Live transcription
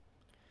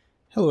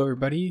Hello,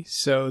 everybody.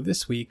 So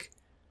this week,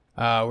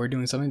 we're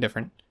doing something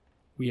different.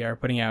 We are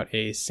putting out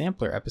a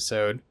sampler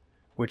episode,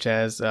 which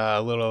has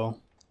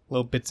little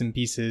bits and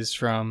pieces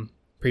from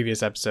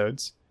previous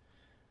episodes.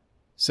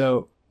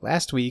 So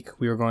last week,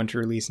 we were going to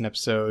release an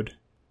episode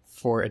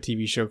for a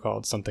TV show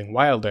called Something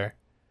Wilder.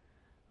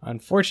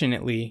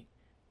 Unfortunately,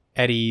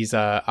 Eddie's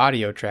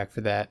audio track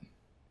for that,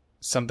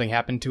 something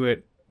happened to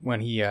it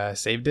when he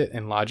saved it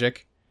in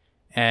Logic.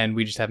 And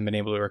we just haven't been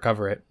able to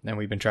recover it. And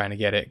we've been trying to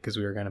get it because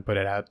we were going to put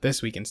it out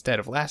this week instead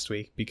of last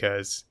week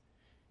because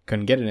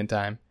couldn't get it in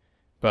time.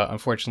 But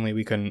unfortunately,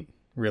 we couldn't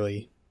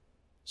really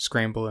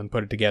scramble and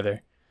put it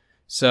together.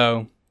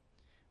 So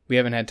we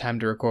haven't had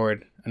time to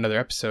record another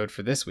episode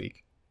for this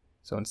week.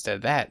 So instead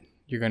of that,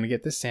 you're going to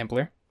get this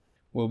sampler.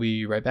 We'll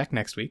be right back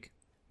next week.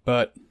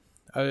 But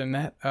other than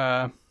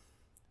that,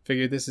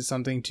 figured this is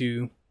something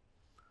to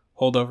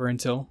hold over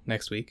until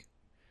next week.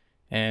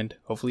 And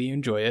hopefully you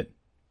enjoy it.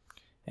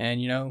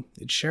 And,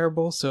 it's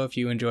shareable, so if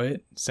you enjoy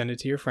it, send it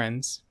to your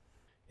friends.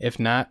 If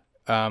not,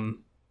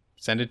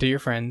 send it to your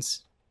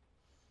friends.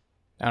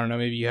 I don't know,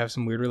 maybe you have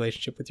some weird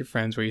relationship with your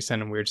friends where you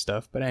send them weird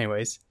stuff. But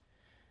anyways,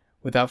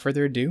 without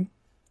further ado,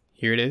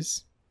 here it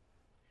is,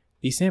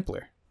 the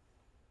sampler.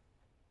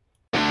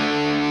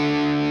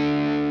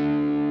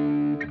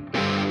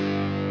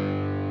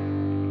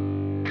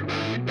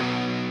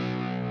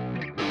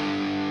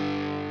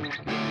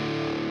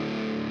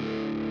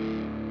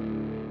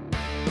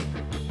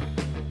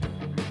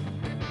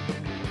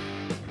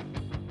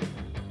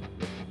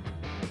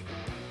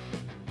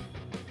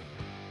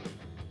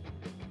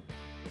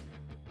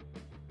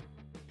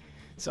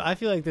 So I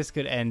feel like this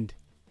could end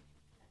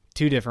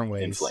two different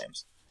ways. In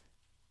flames.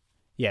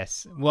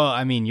 Yes. Well,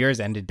 I mean, yours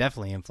ended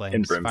definitely in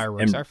flames.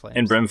 Fireworks are flames.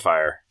 In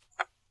brimfire.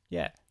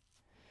 Yeah.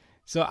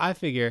 So I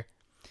figure,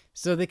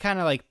 they kind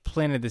of like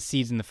planted the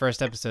seeds in the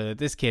first episode that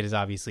this kid is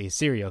obviously a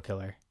serial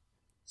killer.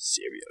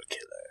 Serial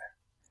killer.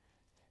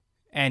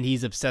 And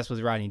he's obsessed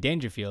with Rodney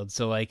Dangerfield.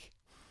 So like,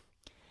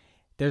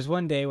 there's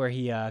one day where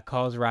he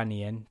calls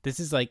Rodney in. This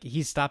is like,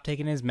 he's stopped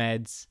taking his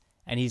meds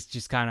and he's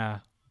just kind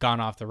of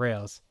gone off the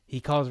rails. He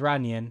calls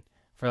Rodney in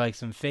for like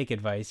some fake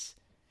advice.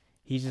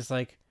 He's just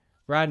like,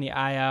 Rodney,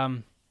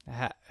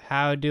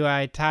 how do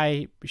I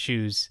tie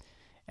shoes?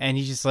 And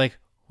he's just like,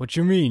 what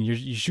you mean? Your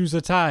shoes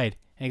are tied.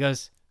 And he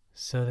goes,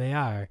 so they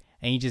are.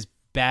 And he just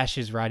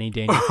bashes Rodney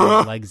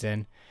Dangerfield's legs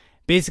in.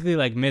 Basically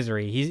like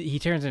Misery. He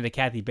turns into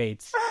Kathy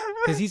Bates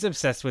because he's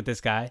obsessed with this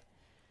guy.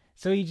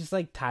 So he just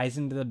like ties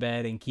him to the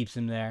bed and keeps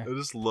him there. I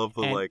just love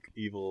the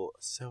evil,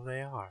 so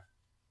they are.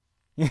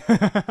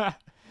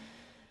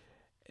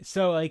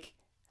 So like,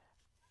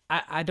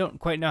 I don't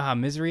quite know how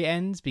Misery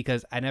ends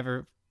because I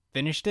never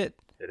finished it.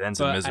 It ends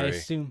in Misery.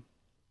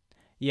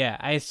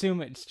 I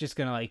assume it's just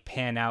gonna like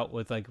pan out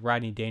with like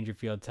Rodney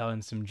Dangerfield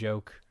telling some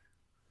joke,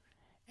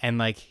 and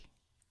like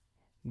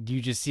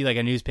you just see like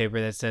a newspaper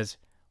that says,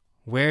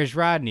 "Where's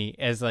Rodney?"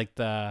 as like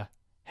the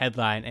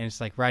headline, and it's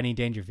like Rodney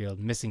Dangerfield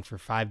missing for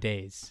 5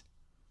 days.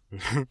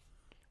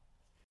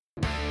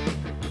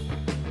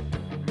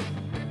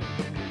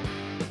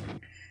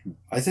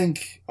 I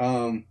think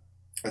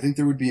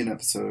there would be an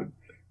episode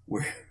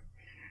where,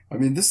 I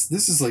mean, this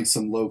is like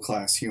some low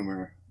class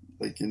humor,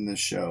 like in this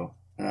show,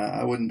 and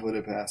I wouldn't put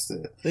it past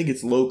it. I think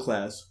it's low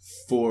class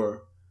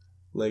for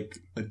like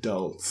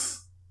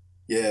adults.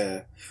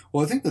 Yeah.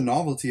 Well, I think the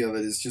novelty of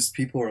it is just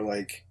people are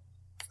like,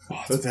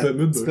 oh, That's Bette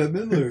Midler. It's Bette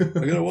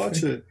Midler. I gotta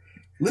watch it.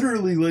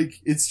 Literally, like,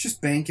 it's just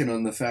banking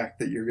on the fact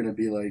that you're gonna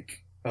be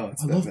like, oh,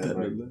 it's Bette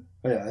Midler.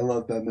 Oh, yeah, I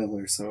love Bette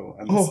Midler, so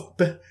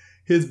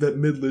here's Bette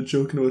Midler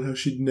joking about how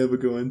she'd never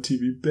go on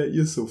TV. Bet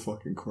you're so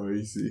fucking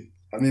crazy.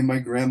 I mean, my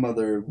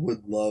grandmother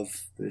would love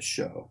this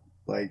show.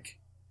 Like,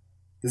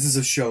 this is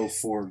a show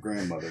for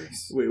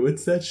grandmothers. Wait,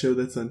 what's that show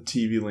that's on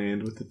TV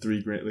Land with the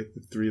three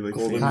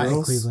Golden famous-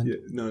 Girls? Cleveland. Yeah,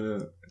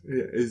 no.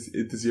 Yeah,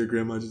 does your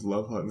grandma just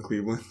love Hot in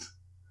Cleveland?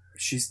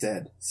 She's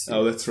dead.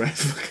 So. Oh, that's right.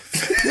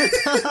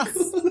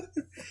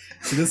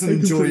 She doesn't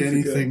enjoy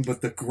anything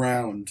but the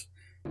ground.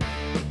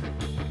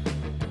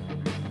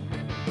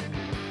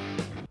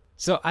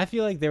 So I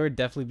feel like there would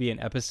definitely be an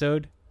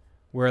episode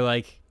where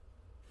like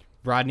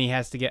Rodney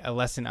has to get a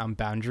lesson on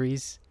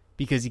boundaries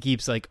because he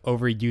keeps like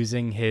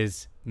overusing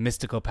his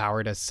mystical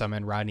power to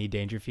summon Rodney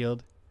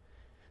Dangerfield.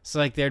 So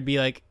like there'd be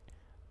like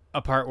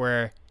a part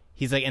where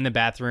he's like in the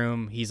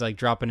bathroom, he's like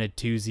dropping a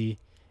toozy,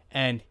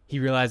 and he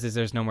realizes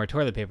there's no more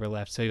toilet paper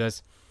left. So he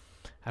goes,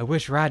 I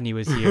wish Rodney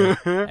was here.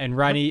 And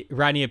Rodney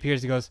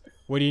appears and goes,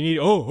 what do you need?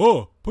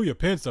 Oh, pull your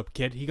pants up,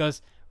 kid. He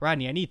goes,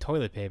 Rodney, I need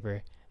toilet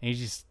paper. And he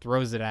just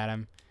throws it at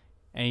him.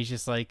 And he's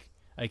just like,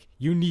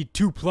 you need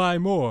 2-ply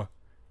more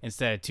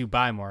instead of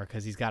 2-buy more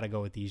because he's got to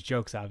go with these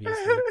jokes,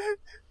 obviously.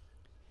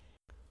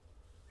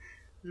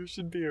 You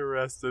should be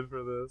arrested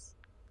for this.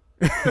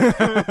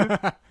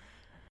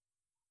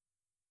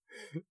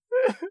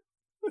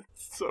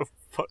 It's so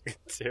fucking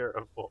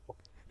terrible.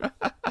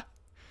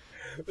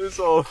 This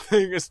whole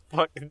thing is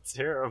fucking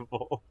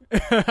terrible.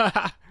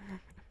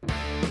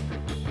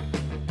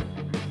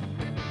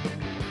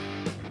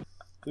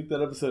 Like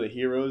that episode of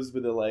Heroes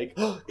where they're like,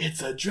 oh,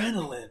 it's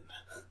adrenaline.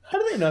 How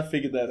do they not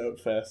figure that out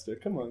faster?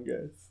 Come on,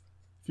 guys.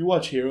 If you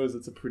watch Heroes,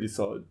 it's a pretty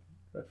solid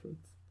reference.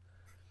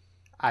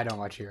 I don't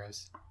watch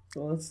Heroes.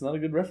 Well, that's not a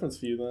good reference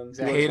for you then.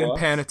 Exactly. You watch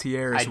Hayden Lost?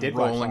 Panettiere I is did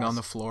watch rolling Lost. on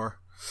the floor.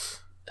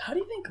 How do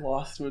you think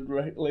Lost would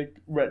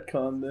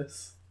retcon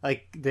this?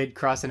 Like, they'd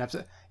cross an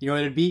episode. You know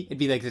what it'd be? It'd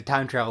be like the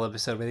time travel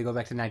episode where they go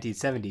back to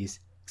 1970s,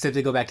 except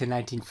they go back to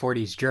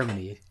 1940s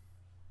Germany.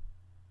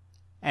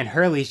 And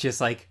Hurley's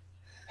just like,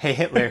 hey,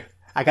 Hitler,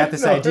 I got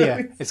this No, idea.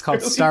 Hurley's- It's called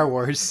Hurley's- Star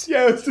Wars.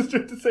 Yeah, I was just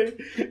trying to say.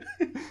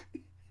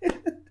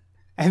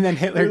 And then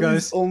Hitler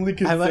Hurley's goes, only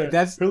concern.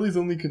 that's- Hurley's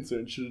only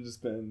concern should have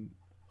just been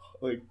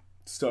like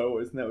Star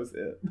Wars, and that was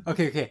it.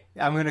 okay,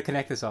 I'm going to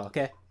connect this all,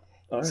 okay?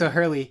 All right. So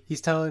Hurley, he's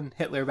telling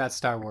Hitler about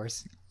Star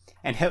Wars.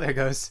 And Hitler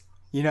goes,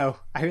 you know,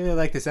 I really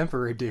like this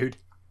emperor dude.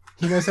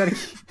 He knows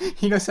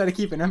how to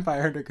keep an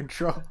empire under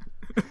control.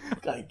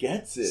 Guy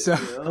gets it. So-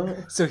 you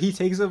know? So he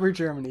takes over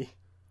Germany.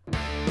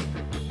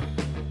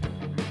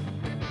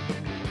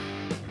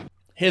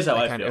 Here's how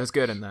I It feel. was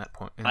good in that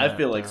point. I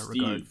feel like regard.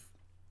 Steve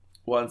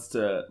wants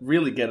to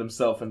really get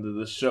himself into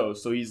this show,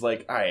 so he's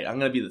like, "All right, I'm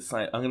gonna be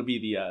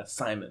the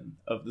Simon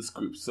of this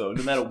group. So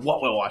no matter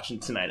what we're watching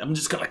tonight, I'm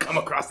just gonna come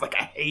across like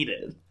I hate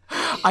it."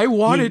 I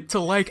wanted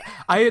to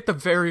I at the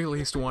very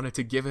least wanted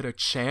to give it a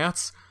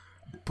chance,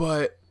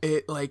 but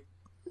it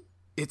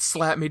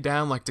slapped me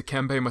down like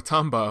Dikembe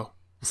Mutombo.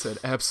 I said,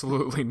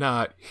 absolutely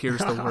not. Here's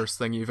the worst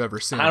thing you've ever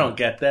seen. I don't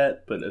get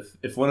that, but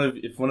if one of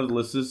the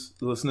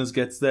listeners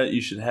gets that,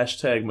 you should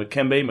hashtag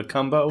Makembe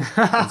Macumbo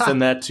and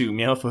send that to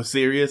Meowfo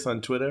Serious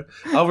on Twitter.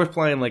 I'll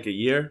reply in like a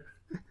year.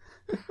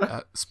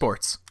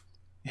 Sports.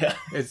 Yeah,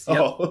 It's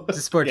Oh, a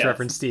sports yes.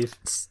 reference, Steve.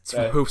 It's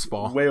hoops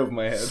ball. Way over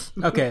my head.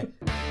 Okay.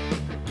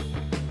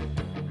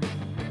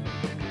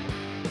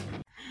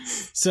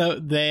 So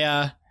they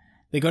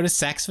go to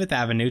Saks Fifth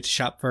Avenue to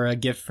shop for a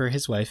gift for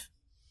his wife,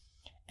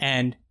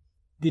 and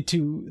the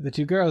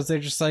two girls, they're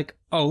just like,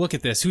 oh, look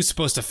at this, who's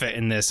supposed to fit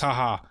in this,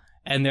 haha.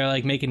 And they're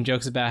like making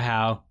jokes about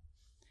how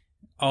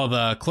all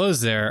the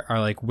clothes there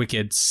are like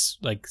wicked,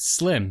 like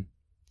slim,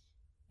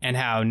 and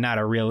how not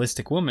a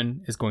realistic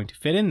woman is going to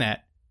fit in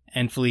that.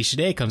 And Felicia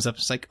Day comes up,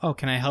 it's like, oh,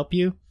 can I help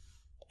you?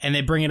 And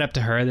they bring it up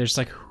to her. They're just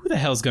like, who the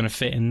hell's going to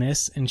fit in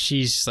this? And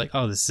she's just like,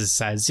 oh, this is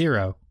size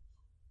 0.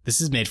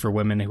 This is made for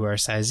women who are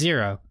size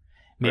 0.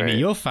 Maybe Right.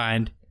 you'll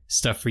find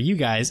stuff for you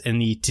guys in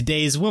the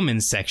Today's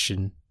Woman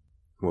section.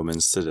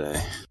 Women's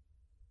Today.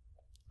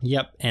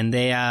 Yep, and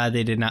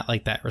they did not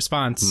like that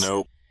response.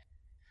 Nope.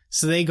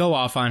 So they go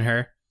off on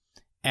her,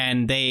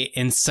 and they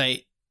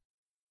incite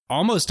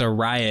almost a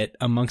riot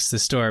amongst the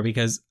store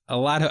because a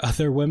lot of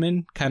other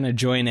women kind of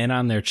join in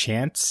on their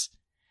chants,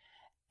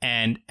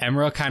 and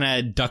Emerald kind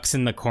of ducks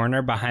in the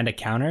corner behind a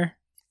counter,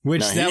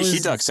 which He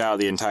ducks out of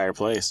the entire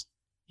place.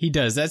 He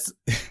does. That's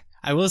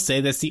I will say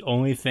that's the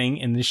only thing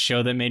in this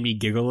show that made me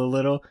giggle a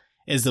little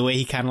is the way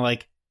he kind of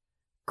like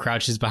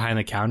crouches behind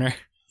the counter.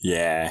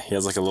 Yeah, he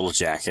has like a little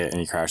jacket and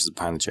he crouches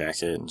behind the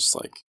jacket and just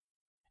like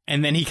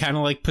And then he kind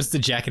of like puts the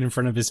jacket in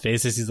front of his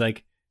face as he's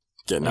like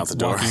getting out the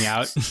door. walking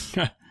out.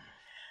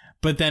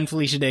 But then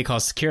Felicia Day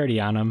calls security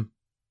on him,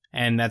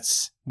 and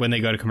that's when they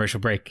go to commercial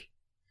break.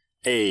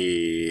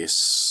 Hey,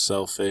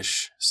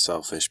 selfish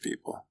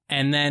people.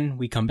 And then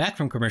we come back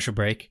from commercial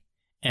break,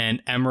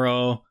 and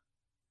Emerald,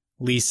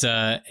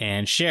 Lisa,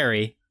 and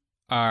Sherry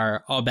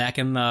are all back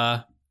in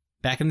the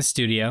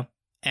studio,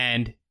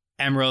 and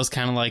Emerald's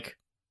kind of like,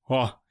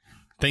 "Oh,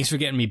 thanks for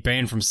getting me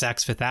banned from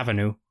Saks Fifth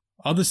Avenue.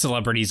 Other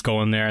celebrities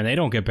go in there and they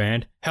don't get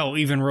banned. Hell,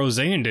 even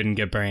Roseanne didn't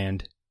get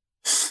banned."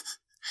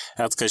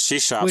 That's because she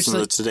shops Which, in the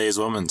like- Today's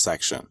Woman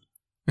section.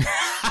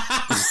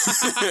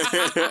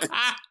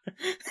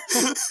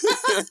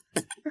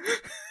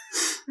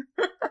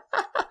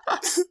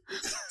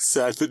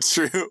 Sad but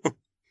true.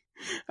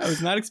 I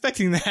was not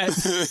expecting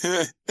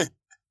that.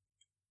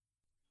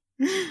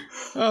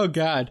 Oh,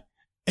 God.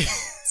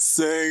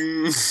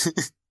 Sing.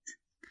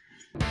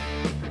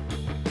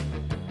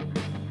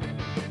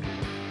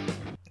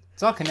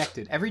 It's all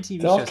connected. Every TV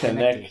It's all show's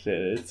connected.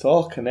 connected. It's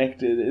all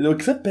connected.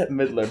 Except Bette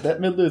Midler. Bette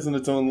Midler is in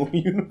its own little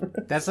universe.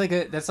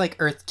 That's like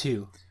Earth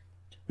 2.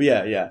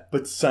 Yeah.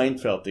 But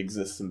Seinfeld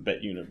exists in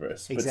Bette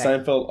universe. Exactly.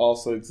 But Seinfeld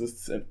also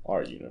exists in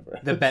our universe.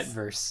 The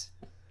Betverse.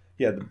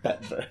 Yeah, the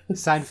Betverse.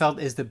 Seinfeld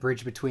is the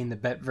bridge between the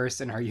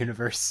Betverse and our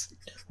universe.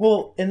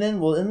 Well, and then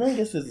I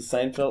guess there's the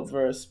Seinfeld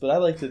verse, but I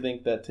like to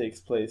think that takes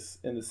place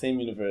in the same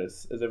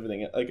universe as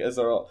everything, like as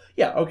our all.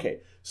 Yeah,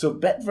 okay. So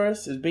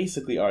Betverse is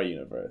basically our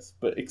universe,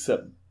 but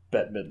except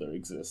Bette Midler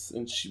exists,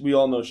 and we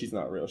all know she's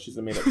not real. She's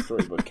a made-up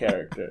storybook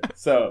character.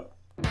 So.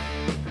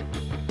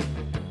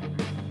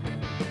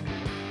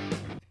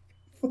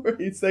 For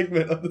a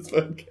segment of this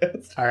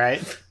podcast, All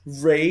right.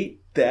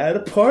 rate that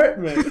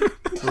apartment.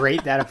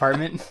 Rate that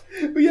apartment.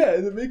 But yeah,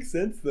 and it makes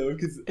sense though,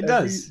 because It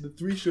does. The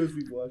 3 shows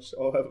we've watched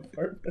all have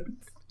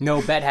apartments.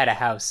 No, Bet had a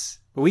house.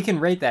 But we can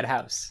rate that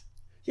house.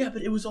 Yeah,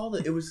 but it was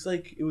there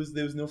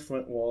was no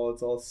front wall.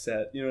 It's all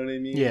set. You know what I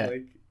mean? Yeah.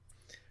 Like,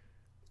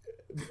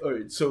 all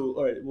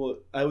right. Well,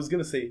 I was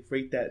gonna say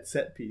rate that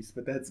set piece,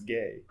 but that's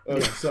gay. Oh,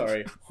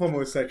 sorry,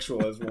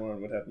 homosexual, as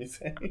Warren would have me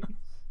say.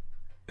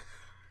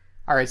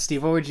 All right,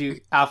 Steve,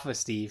 Alpha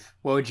Steve,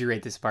 what would you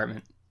rate this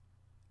apartment?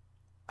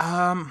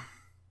 I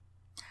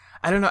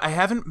don't know. I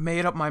haven't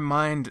made up my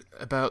mind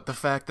about the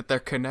fact that they're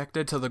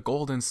connected to the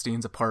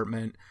Goldenstein's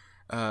apartment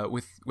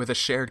with a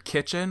shared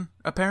kitchen,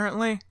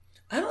 apparently.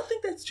 I don't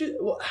think that's true.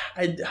 Well,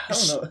 I don't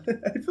know.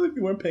 I feel like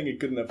we weren't paying it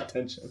good enough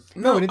attention.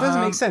 No, but it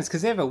doesn't make sense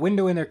because they have a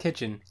window in their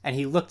kitchen, and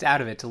he looked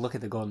out of it to look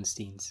at the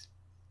Goldensteins.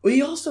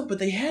 Well, but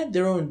they had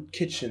their own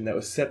kitchen that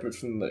was separate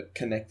from the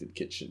connected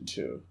kitchen,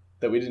 too,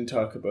 that we didn't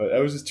talk about. I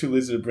was just too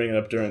lazy to bring it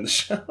up during the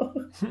show.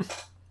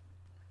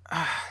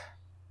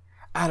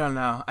 I don't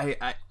know.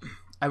 I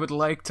would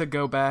like to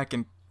go back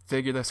and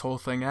figure this whole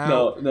thing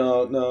out.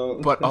 No.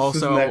 But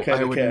also, I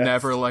would cast.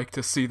 never like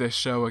to see this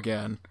show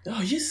again.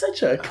 Oh, you're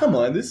such a... Come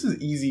on, this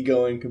is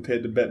easygoing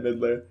compared to Bette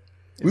Midler.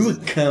 We were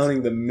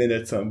counting the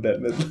minutes on Bette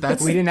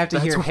Midler. We didn't have to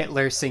hear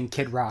Hitler sing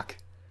Kid Rock.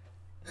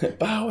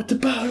 Bow at the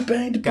bow,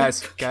 bang to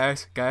Guys.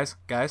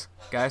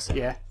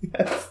 Yeah.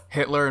 Yes.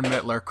 Hitler and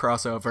Mittler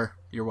crossover.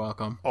 You're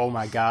welcome. Oh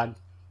my God.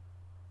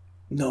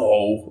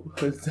 No.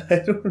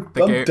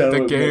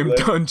 The game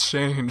done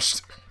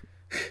changed.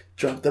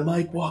 Drop the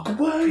mic, walk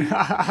away.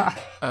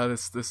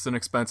 This is an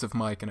expensive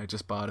mic, and I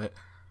just bought it.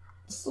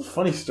 It's a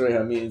funny story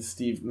how me and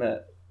Steve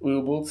met. We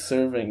were both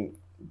serving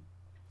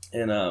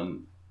in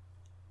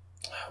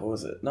what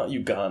was it? Not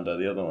Uganda,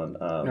 the other one.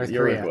 North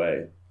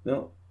Uruguay.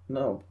 Korea.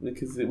 No,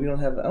 because we don't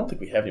have. I don't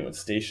think we have anyone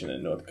stationed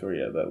in North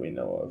Korea that we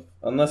know of,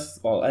 unless.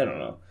 Well, I don't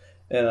know.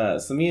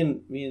 And so me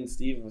and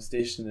Steve were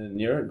stationed in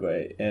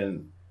Uruguay,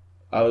 and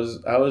I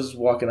was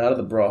walking out of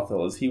the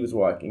brothel as he was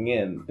walking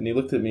in, and he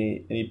looked at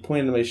me and he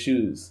pointed to my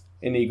shoes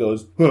and he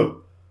goes, huh,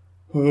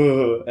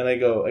 huh, and I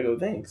go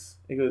thanks.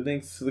 I go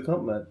thanks for the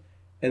compliment,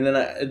 and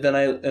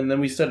then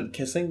we started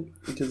kissing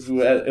because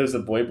it was a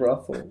boy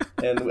brothel,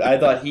 and I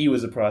thought he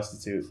was a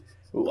prostitute.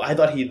 I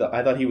thought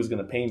he was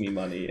gonna pay me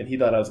money, and he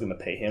thought I was gonna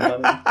pay him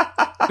money.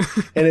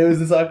 And it was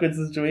this awkward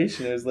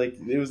situation. It was like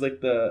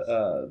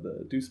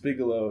the Deuce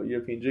Bigalow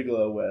European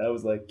Gigolo, where I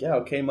was like, yeah,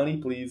 okay, money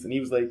please, and he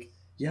was like,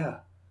 yeah,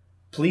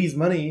 please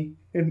money.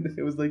 And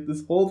it was like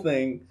this whole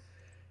thing.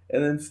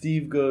 And then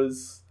Steve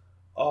goes,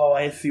 oh,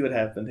 I see what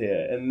happened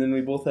here. And then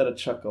we both had a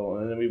chuckle,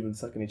 and then we've been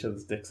sucking each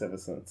other's dicks ever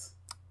since.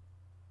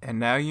 And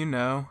now you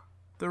know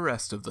the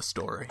rest of the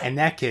story. And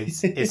that,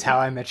 kids, is how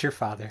I met your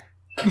father.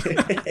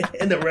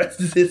 And the rest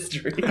is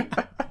history.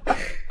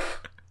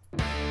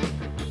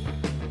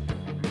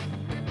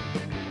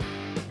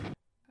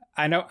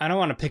 I don't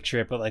want to picture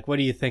it, but like, what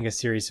do you think a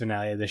series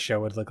finale of this show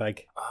would look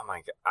like? Oh my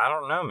god, I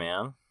don't know,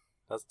 man.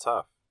 That's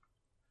tough.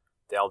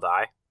 They all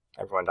die.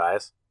 Everyone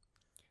dies.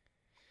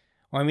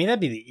 Well, I mean, that'd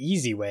be the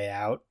easy way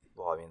out.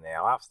 Well, I mean, they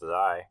all have to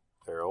die.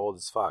 They're old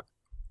as fuck.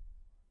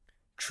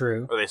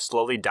 True. Or they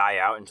slowly die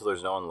out until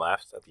there's no one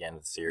left at the end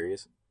of the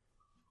series.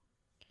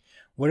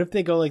 What if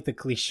they go like the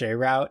cliche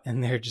route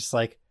and they're just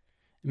like,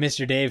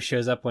 Mr. Dave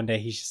shows up one day.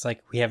 He's just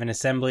like, we have an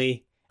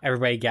assembly.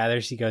 Everybody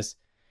gathers. He goes,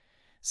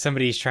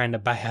 somebody's trying to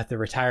buy out the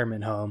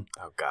retirement home.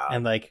 Oh, God.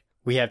 And like,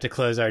 we have to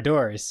close our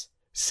doors.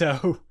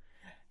 So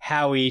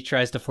Howie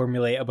tries to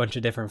formulate a bunch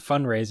of different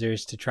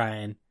fundraisers to try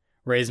and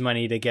raise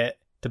money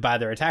to buy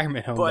the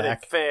retirement home but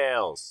back. It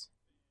fails.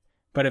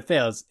 But it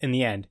fails in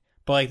the end.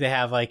 But like, they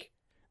have like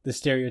the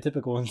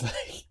stereotypical ones,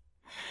 like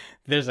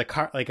there's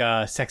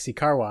a sexy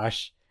car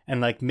wash,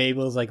 and like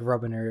Mabel's like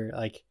rubbing her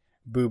like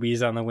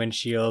boobies on the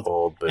windshield.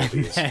 Old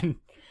boobies. And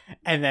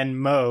then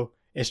Mo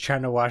is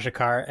trying to wash a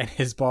car, and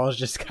his balls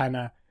just kind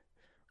of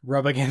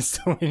rub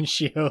against the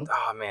windshield.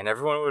 Oh man,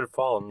 everyone would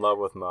fall in love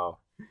with Mo.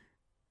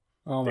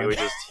 Oh my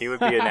God. He would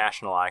be a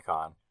national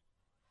icon.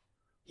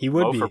 He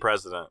would Mo be. for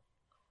president.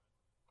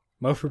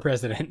 Mo for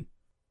president.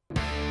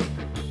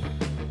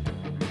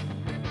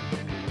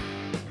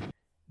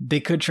 They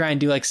could try and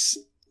do like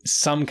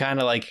some kind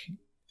of like,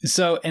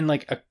 so in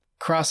like a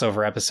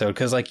crossover episode,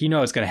 because like, you know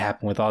what's going to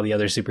happen with all the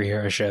other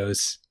superhero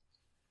shows.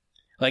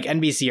 Like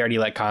NBC already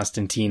let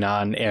Constantine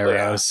on Arrow,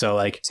 Yeah. so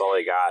like That's all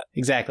they got.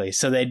 exactly.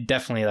 So they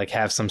definitely like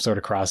have some sort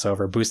of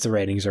crossover, boost the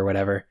ratings or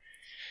whatever.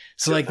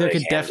 So like there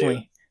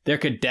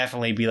could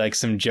definitely be like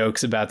some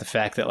jokes about the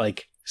fact that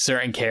like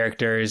certain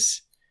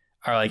characters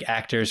are like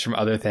actors from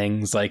other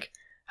things, like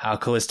how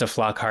Callista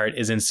Flockhart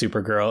is in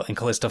Supergirl, and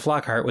Callista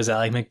Flockhart was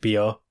Ally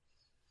McBeal.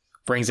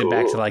 Brings it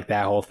back to like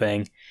that whole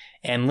thing.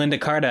 And Linda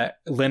Carter,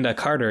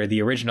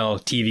 the original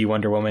TV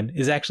Wonder Woman,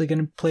 is actually going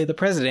to play the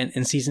president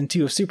in season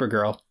 2 of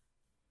Supergirl.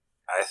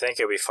 I think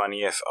it'd be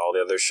funny if all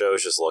the other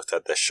shows just looked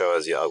at this show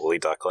as the ugly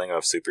duckling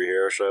of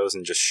superhero shows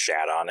and just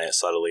shat on it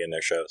subtly in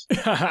their shows. Or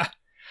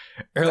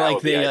That like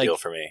would be they ideal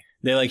like for me.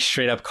 they like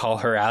straight up call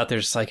her out. They're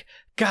just like,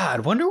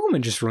 God, Wonder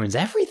Woman just ruins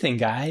everything,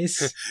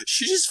 guys.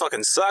 She just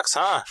fucking sucks,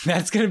 huh?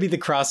 That's going to be the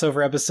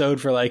crossover episode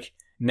for like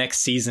next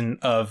season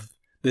of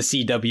the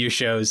CW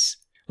shows.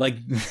 Like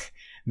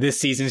this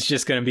season's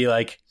just going to be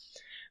like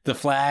The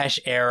Flash,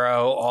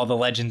 Arrow, all the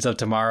Legends of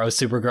Tomorrow,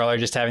 Supergirl are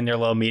just having their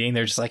little meeting.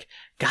 They're just like,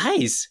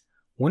 guys,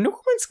 Wonder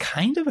Woman's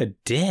kind of a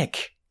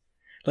dick.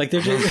 Like they're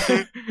just,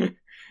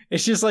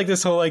 it's just like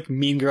this whole like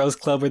Mean Girls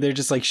Club where they're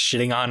just like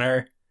shitting on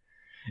her.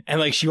 And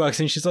like she walks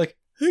in, she's like,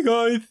 hey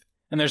guys.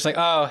 And they're just like,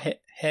 oh,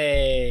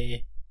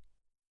 Hey.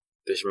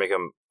 They should make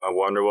a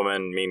Wonder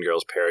Woman Mean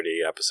Girls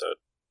parody episode.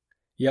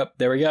 Yep,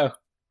 there we go.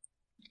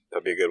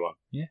 That'd be a good one.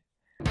 Yeah.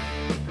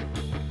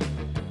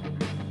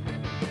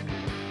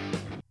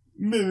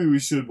 Maybe we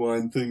should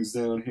wind things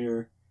down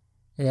here.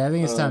 Yeah, I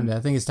think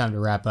it's time to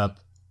wrap up.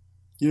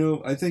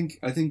 I think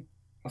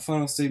a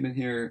final statement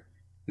here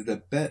is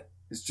that Bet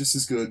is just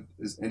as good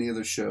as any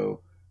other show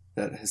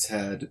that has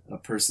had a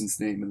person's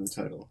name in the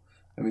title.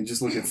 I mean,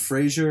 just look at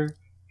Frasier,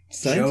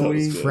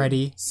 Joey,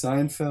 Freddie,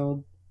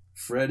 Seinfeld,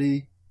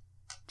 Freddie,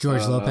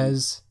 George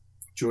Lopez,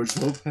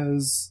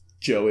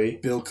 Joey,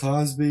 Bill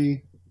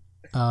Cosby,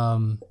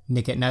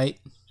 Nick at Night,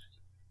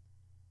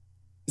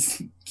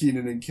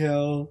 Keenan and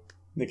Kel,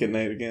 Nick at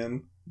Night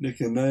again,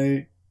 Nick at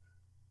Night,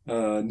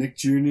 Nick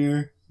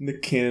Jr.,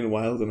 Nick Cannon,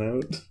 Wild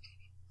and Out,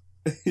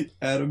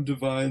 Adam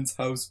Devine's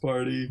House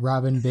Party,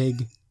 Robin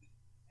Big,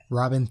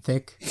 Robin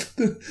Thicke,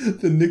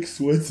 the Nick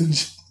Swedson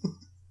show,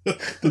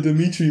 the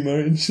Dimitri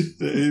Martin show,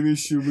 the Amy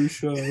Schumer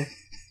show,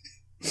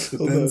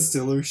 the Ben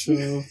Stiller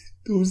show.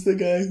 Who's the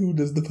guy who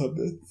does the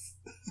puppets?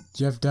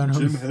 Jeff Dunham.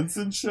 Jim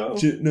Henson show?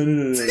 No.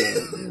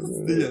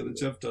 Yeah, the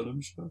Jeff Dunham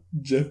show.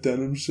 Jeff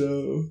Dunham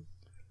show.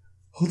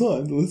 Hold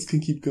on, the list can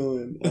keep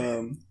going.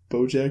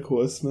 BoJack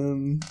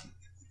Horseman.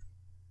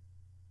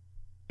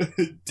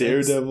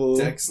 Daredevil.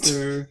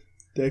 Dexter.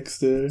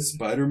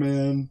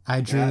 Spider-Man.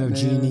 I Dream Batman, of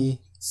Jeannie.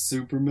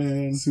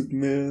 Superman.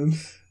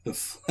 The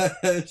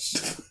Flash.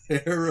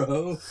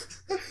 Arrow.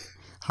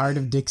 Heart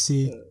of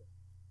Dixie.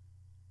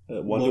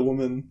 Wonder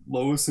Woman.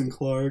 Lois and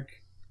Clark.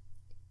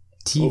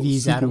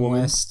 TV's Adam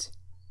Superwoman. West.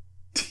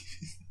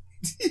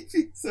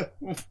 TV's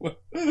Adam West.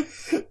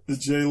 The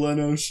Jay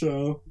Leno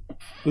show.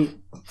 The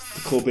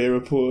Colbert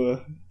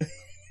Report.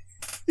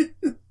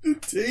 The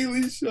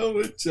Daily Show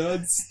with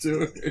Jon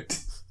Stewart.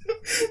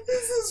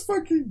 This is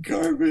fucking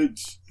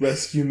garbage.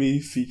 Rescue Me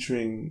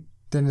featuring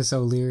Dennis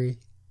O'Leary.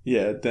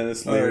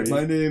 Dennis All Leary. right,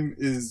 my name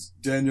is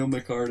Daniel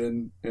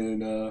McArden,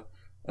 and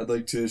I'd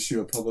like to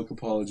issue a public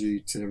apology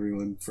to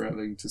everyone for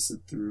having to sit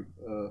through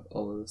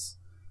all of this.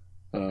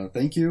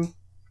 Thank you.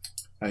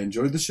 I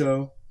enjoyed the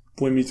show.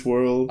 Boy Meets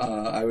World.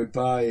 I would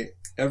buy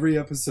every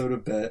episode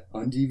of Bet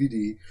on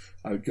DVD.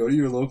 I would go to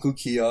your local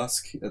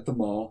kiosk at the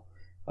mall.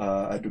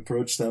 I'd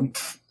approach them.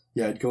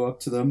 Yeah, I'd go up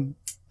to them,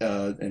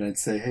 and I'd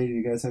say, "Hey, do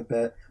you guys have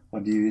Bet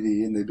on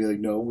DVD?" And they'd be like,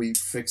 "No, we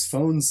fix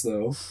phones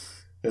though."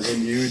 And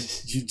then you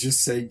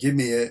just say, "Give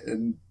me it,"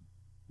 and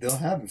they'll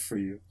have it for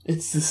you.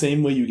 It's the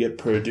same way you get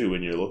Purdue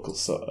in your local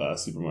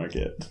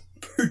supermarket.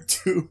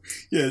 Purdue.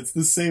 Yeah, it's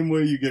the same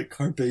way you get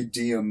Carpe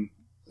Diem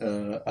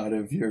out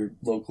of your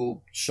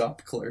local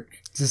shop clerk.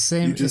 It's the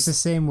same. It's the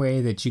same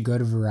way that you go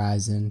to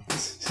Verizon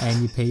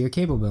and you pay your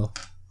cable bill.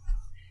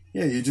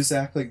 Yeah, you just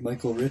act like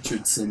Michael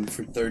Richardson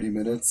for 30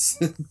 minutes.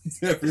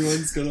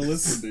 Everyone's gonna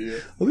listen to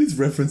you. All these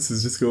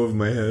references just go over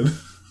my head.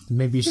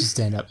 Maybe you should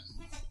stand up.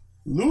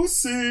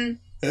 Lucy.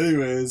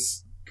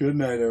 Anyways, good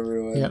night,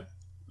 everyone. Yep.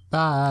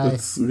 Bye.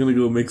 We're gonna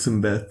go make some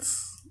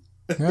bets.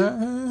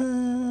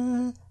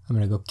 I'm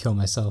gonna go kill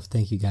myself.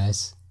 Thank you,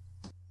 guys.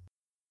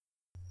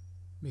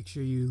 Make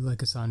sure you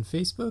like us on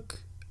Facebook,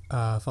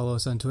 follow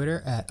us on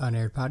Twitter at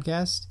Unaired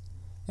Podcast,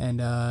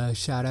 and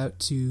shout out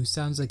to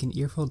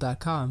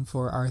SoundsLikeAnEarful.com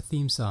for our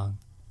theme song.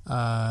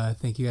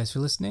 Thank you guys for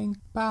listening.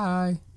 Bye.